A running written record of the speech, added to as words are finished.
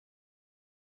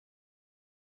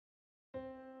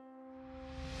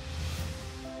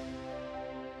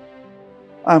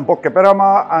I'm Pocke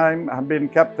Peramaa. I have been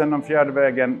captain on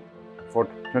Fjärdvägen for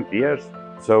 20 years.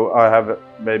 So I have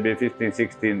maybe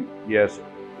 15-16 years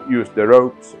used the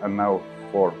ropes and now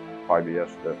 4-5 years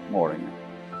the mooring.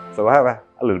 So I have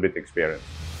a little bit experience.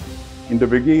 In the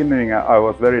beginning I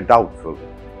was very doubtful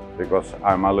because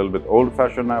I'm a little bit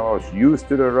old-fashioned now. I was used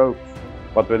to the ropes,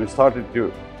 but when we started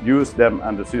to use them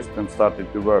and the system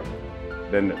started to work,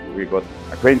 then we got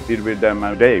acquainted with them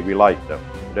and today we like them.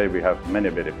 Today we have many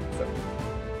benefits.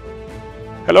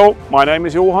 Hello, my name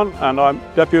is Johan and I'm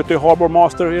Deputy Harbour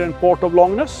Master here in Port of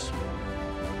Långnäs.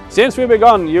 Since we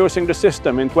began using the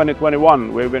system in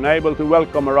 2021, we've been able to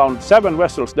welcome around 7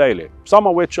 vessels daily, some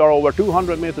of which are over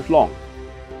 200 meters long.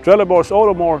 Trelleborg's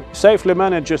AutoMoor safely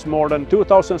manages more than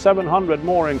 2,700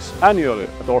 moorings annually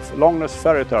at our Långnäs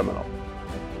ferry terminal.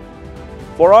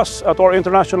 For us at our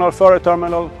international ferry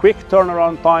terminal, quick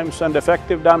turnaround times and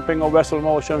effective damping of vessel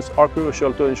motions are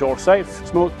crucial to ensure safe,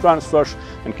 smooth transfers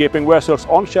and keeping vessels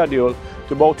on schedule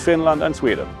to both Finland and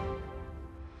Sweden.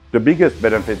 The biggest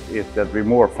benefit is that we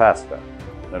moor faster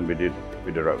than we did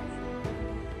with the ropes.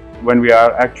 When we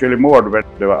are actually moored,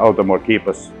 the AutoMoor keeps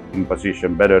us in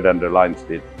position better than the lines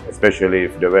did, especially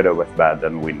if the weather was bad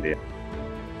and windy.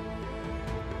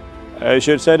 I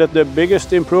should say that the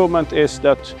biggest improvement is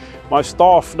that my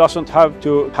staff doesn't have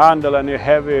to handle any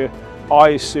heavy,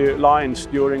 icy lines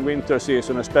during winter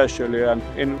season especially, and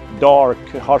in dark,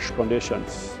 harsh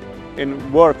conditions.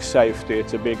 In work safety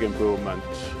it's a big improvement.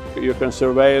 You can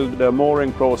surveil the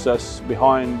mooring process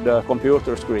behind the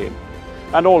computer screen.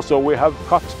 And also we have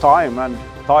cut time, and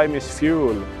time is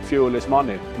fuel. Fuel is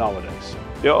money nowadays.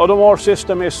 The AutoMoor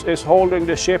system is holding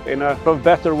the ship in a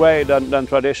better way than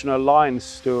traditional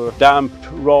lines to damp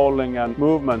rolling and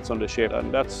movements on the ship,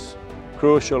 and that's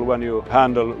crucial when you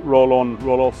handle roll-on,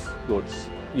 roll-off goods.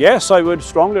 Yes, I would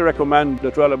strongly recommend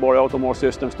the Trelleborg AutoMoor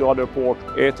systems to other ports.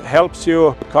 It helps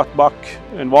you cut back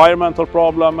environmental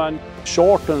problem and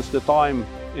shortens the time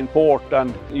in port,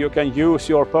 and you can use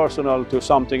your personnel to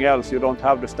something else. You don't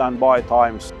have the standby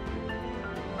times.